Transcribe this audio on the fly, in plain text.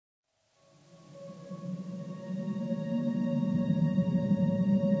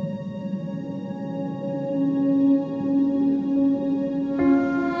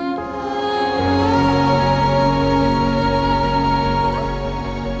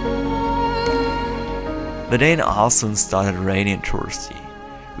The day in Ålesund started rainy and touristy.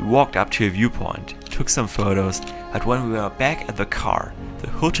 We walked up to a viewpoint, took some photos, but when we were back at the car, the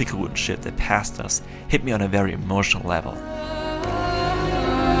Hurtigruten ship that passed us hit me on a very emotional level.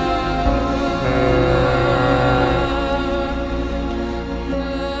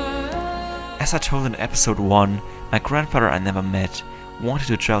 As I told in episode 1, my grandfather I never met wanted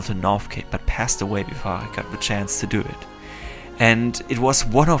to travel to Norwegen but passed away before I got the chance to do it. And it was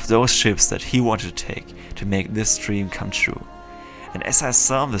one of those ships that he wanted to take to make this dream come true. And as I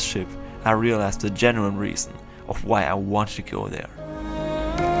saw this ship, I realized the genuine reason of why I wanted to go there.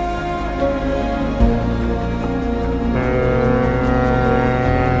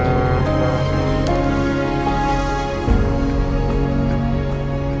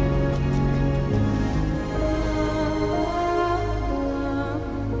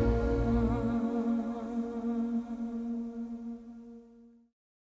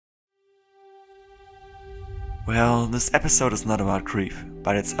 Well, this episode is not about grief,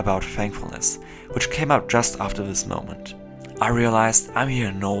 but it's about thankfulness, which came out just after this moment. I realized I'm here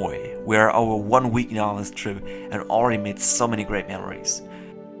in Norway. We are over 1 week now on this trip and already made so many great memories.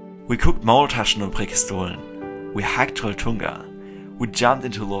 We cooked Maultaschen und Prekestolen, we hiked Trolltunga, we jumped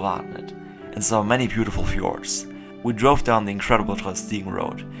into Norwegen and saw many beautiful fjords. We drove down the incredible Trollstigen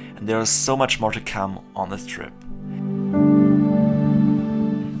road, and there is so much more to come on this trip.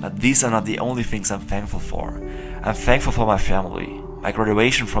 But these are not the only things I'm thankful for. I'm thankful for my family, my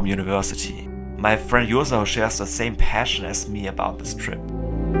graduation from university, my friend Josa who shares the same passion as me about this trip,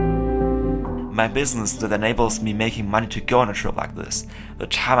 my business that enables me making money to go on a trip like this, the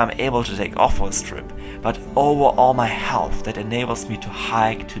time I'm able to take off for this trip, but overall my health that enables me to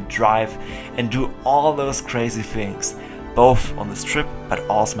hike, to drive and do all those crazy things, both on this trip but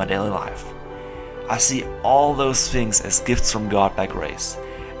also my daily life. I see all those things as gifts from God by grace,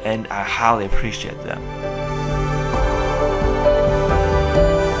 and I highly appreciate them.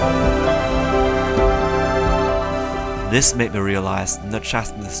 This made me realize not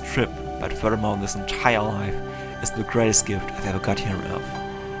just this trip, but furthermore this entire life is the greatest gift I've ever got here on earth,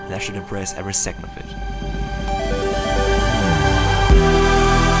 and I should embrace every second of it.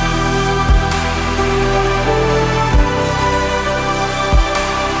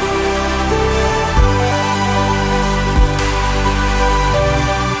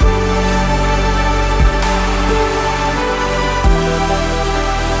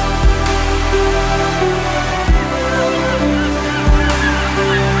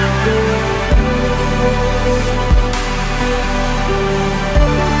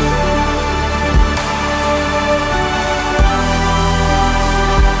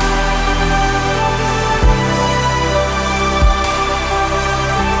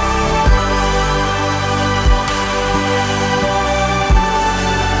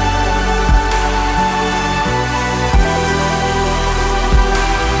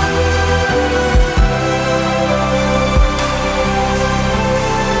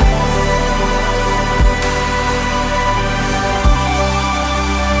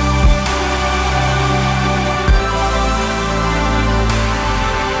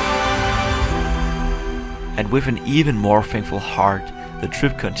 And with an even more thankful heart, the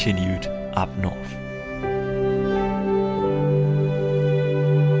trip continued up north.